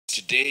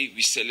Today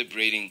we're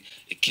celebrating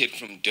a kid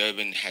from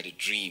Durban had a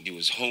dream. He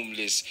was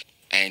homeless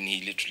and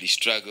he literally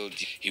struggled.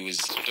 He was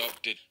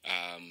adopted.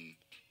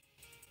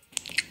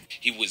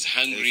 He was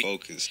hungry.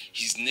 Focus.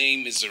 His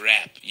name is a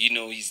rap. You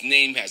know, his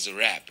name has a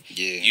rap.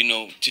 Yeah. You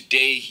know,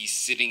 today he's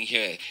sitting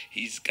here.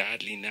 He's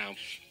godly now.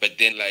 But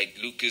then, like,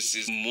 Lucas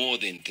is more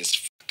than this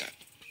fuck up.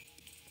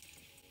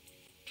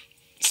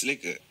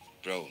 Slikour.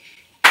 Bro.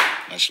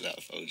 Much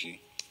love, OG.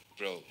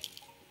 Bro.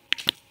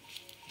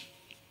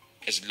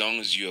 As long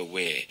as you're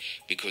aware,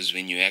 because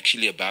when you're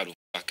actually about to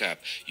fuck up,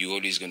 you're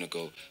always going to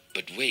go,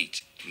 but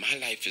wait, my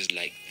life is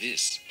like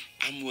this.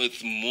 I'm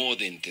worth more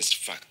than this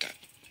fuck up.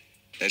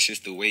 That's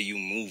just the way you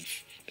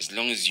move. As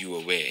long as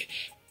you're aware.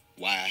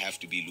 Why I have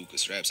to be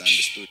Lucasraps, I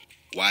understood.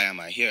 Why am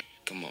I here?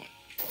 Come on.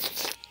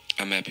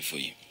 I'm happy for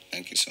you.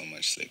 Thank you so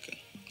much, Slikour.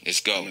 Let's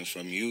go. Coming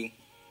from you.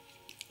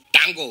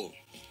 Tango.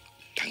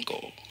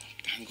 Tango.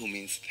 Tango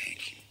means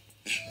thank you.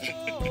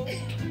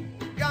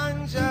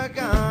 Ganja,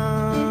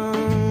 ganja.